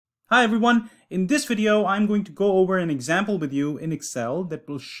Hi everyone, in this video I'm going to go over an example with you in Excel that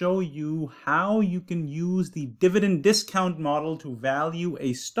will show you how you can use the dividend discount model to value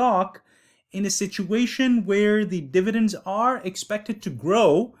a stock in a situation where the dividends are expected to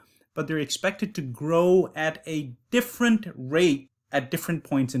grow, but they're expected to grow at a different rate at different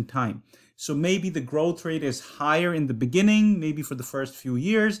points in time. So maybe the growth rate is higher in the beginning, maybe for the first few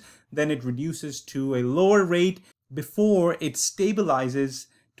years, then it reduces to a lower rate before it stabilizes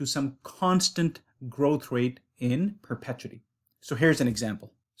to some constant growth rate in perpetuity. So here's an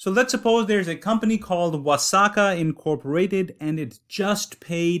example. So let's suppose there's a company called Wasaka Incorporated and it just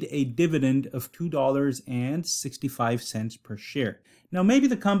paid a dividend of $2.65 per share. Now maybe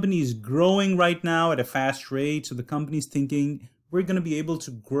the company is growing right now at a fast rate, so the company's thinking we're going to be able to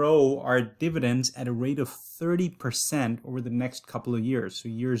grow our dividends at a rate of 30% over the next couple of years. So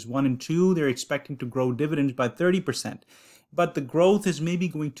years 1 and 2, they're expecting to grow dividends by 30%. But the growth is maybe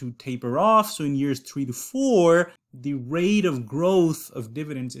going to taper off. So in years 3 to 4, the rate of growth of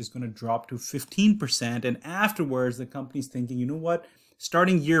dividends is going to drop to 15%. And afterwards, the company's thinking, you know what?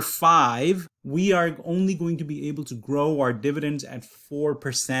 Starting year 5, we are only going to be able to grow our dividends at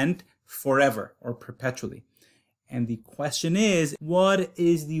 4% forever or perpetually. And the question is, what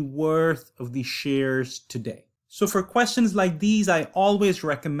is the worth of the shares today? So for questions like these, I always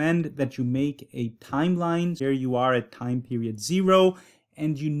recommend that you make a timeline. There you are at time period 0,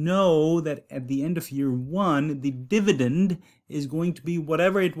 and you know that at the end of year 1, the dividend is going to be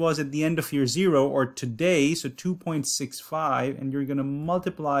whatever it was at the end of year 0 or today, so 2.65, and you're going to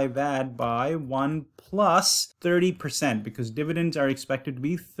multiply that by 1 plus 30% because dividends are expected to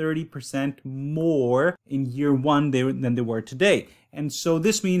be 30% more in year 1 than they were today. And so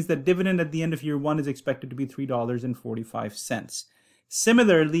this means that dividend at the end of year 1 is expected to be $3.45.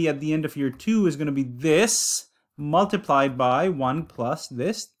 Similarly, at the end of year 2 is going to be this multiplied by 1 plus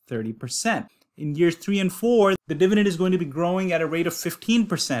this 30%. In years 3 and 4, the dividend is going to be growing at a rate of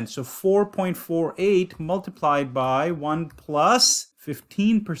 15%. So 4.48 multiplied by 1 plus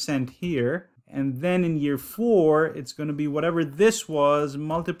 15% here. And then in year 4, it's going to be whatever this was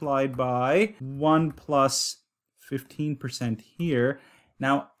multiplied by 1 plus 15% here.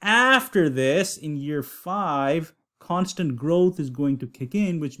 Now, after this, in year 5, constant growth is going to kick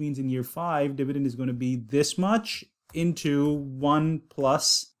in, which means in year 5, dividend is going to be this much into 1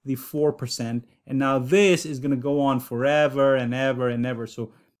 plus the 4%. And now this is going to go on forever and ever and ever.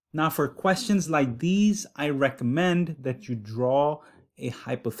 So now for questions like these, I recommend that you draw a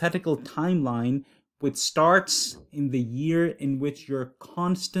hypothetical timeline which starts in the year in which your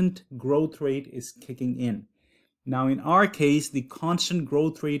constant growth rate is kicking in. Now, in our case, the constant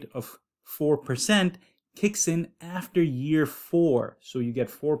growth rate of 4% kicks in after year 4. So you get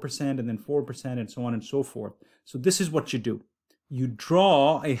 4% and then 4% and so on and so forth. So this is what you do. You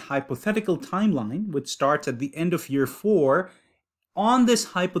draw a hypothetical timeline which starts at the end of year 4. On this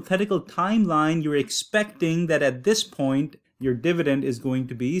hypothetical timeline, you're expecting that at this point, your dividend is going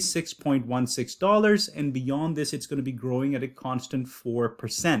to be $6.16, and beyond this, it's going to be growing at a constant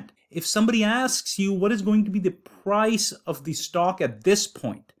 4%. If somebody asks you what is going to be the price of the stock at this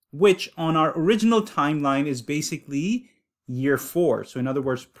point, which on our original timeline is basically year 4. So in other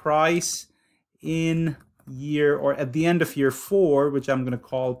words, price in year or at the end of year 4, which I'm going to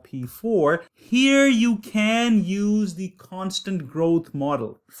call P4, here you can use the constant growth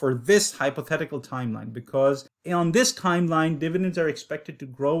model for this hypothetical timeline, because on this timeline, dividends are expected to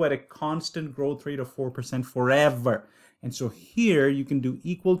grow at a constant growth rate of 4% forever. And so here you can do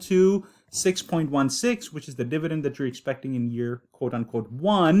equal to 6.16, which is the dividend that you're expecting in year quote unquote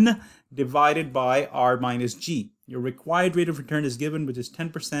 1, divided by R minus G. Your required rate of return is given, which is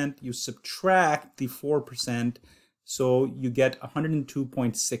 10%. You subtract the 4%, so you get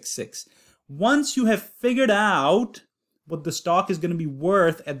 102.66. Once you have figured out what the stock is going to be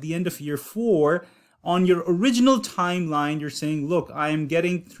worth at the end of year 4, on your original timeline, you're saying, look, I am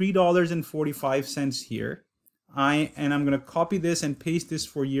getting $3.45 here. And I'm going to copy this and paste this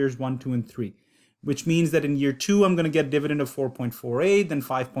for years 1, 2, and 3, which means that in year 2, I'm going to get dividend of 4.48, then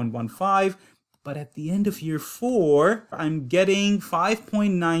 5.15. But at the end of year 4, I'm getting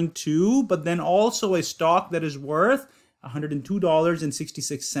 5.92, but then also a stock that is worth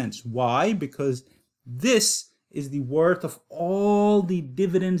 $102.66. Why? Because this is the worth of all the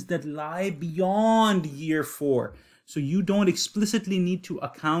dividends that lie beyond year 4. So you don't explicitly need to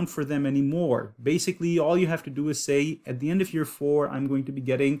account for them anymore. Basically, all you have to do is say, at the end of year 4, I'm going to be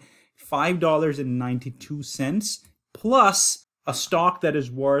getting $5.92 plus a stock that is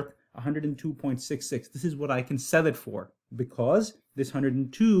worth 102.66. This is what I can sell it for, because this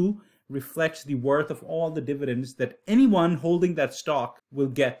 102 reflects the worth of all the dividends that anyone holding that stock will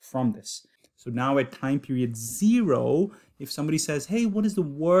get from this. So now at time period 0, if somebody says, hey, what is the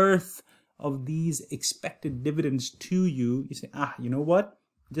worth of these expected dividends to you? You say, you know what?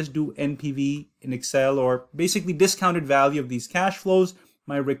 Just do NPV in Excel, or basically discounted value of these cash flows.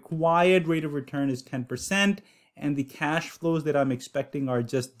 My required rate of return is 10%, and the cash flows that I'm expecting are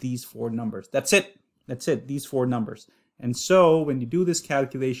just these 4 numbers. That's it. That's it, these 4 numbers. And so when you do this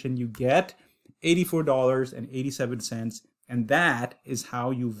calculation, you get $84.87, and that is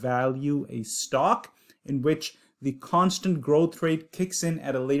how you value a stock, in which the constant growth rate kicks in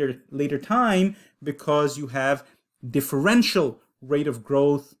at a later time, because you have differential rate of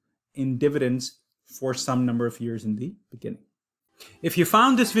growth in dividends for some number of years in the beginning. If you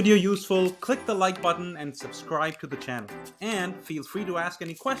found this video useful, click the like button and subscribe to the channel. And feel free to ask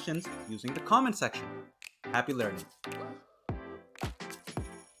any questions using the comment section. Happy learning.